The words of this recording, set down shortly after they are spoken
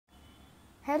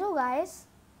Hello guys,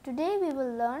 today we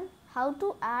will learn how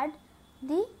to add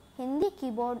the Hindi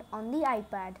keyboard on the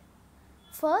iPad.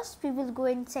 First we will go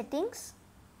in settings,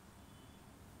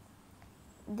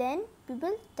 then we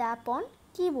will tap on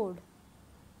keyboard.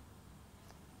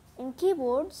 In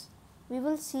keyboards we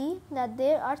will see that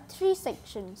there are three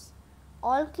sections: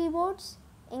 all keyboards,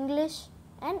 English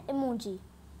and emoji.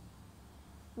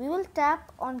 We will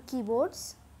tap on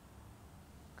keyboards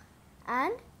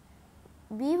and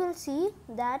we will see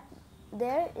that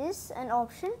there is an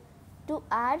option to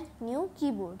add new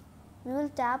keyboard. We will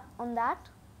tap on that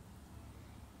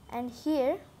and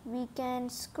here we can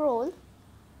scroll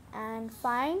and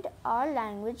find our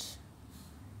language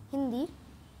Hindi.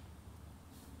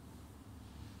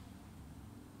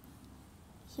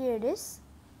 Here it is,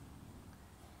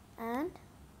 and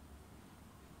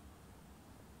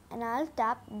I'll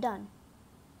tap done.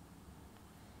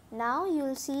 Now you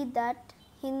will see that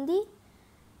Hindi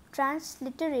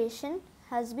transliteration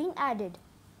has been added.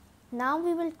 Now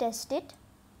we will test it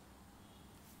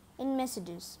in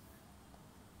messages.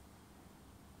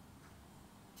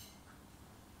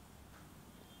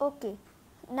 Okay,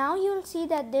 now you will see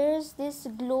that there is this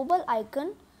global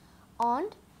icon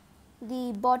on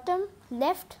the bottom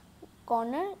left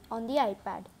corner on the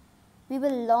iPad. We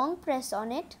will long press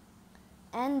on it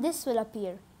and this will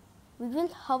appear. We will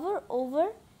hover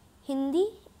over Hindi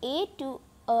A to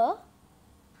A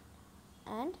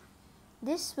and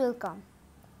this will come.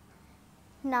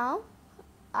 Now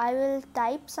I will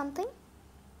type something.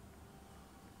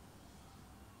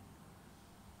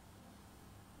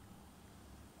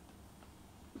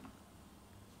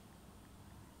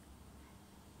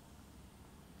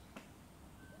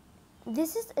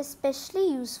 This is especially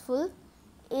useful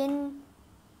in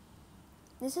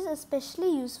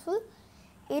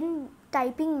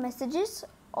typing messages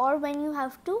or when you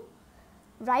have to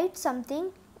write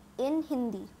something in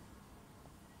Hindi.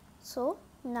 So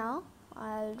now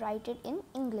I'll write it in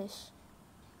English.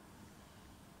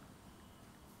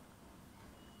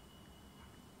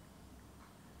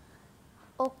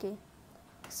 Okay,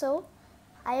 so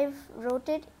I've wrote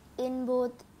it in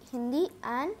both Hindi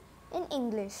and in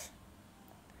English.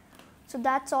 So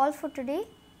that's all for today.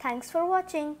 Thanks for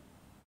watching.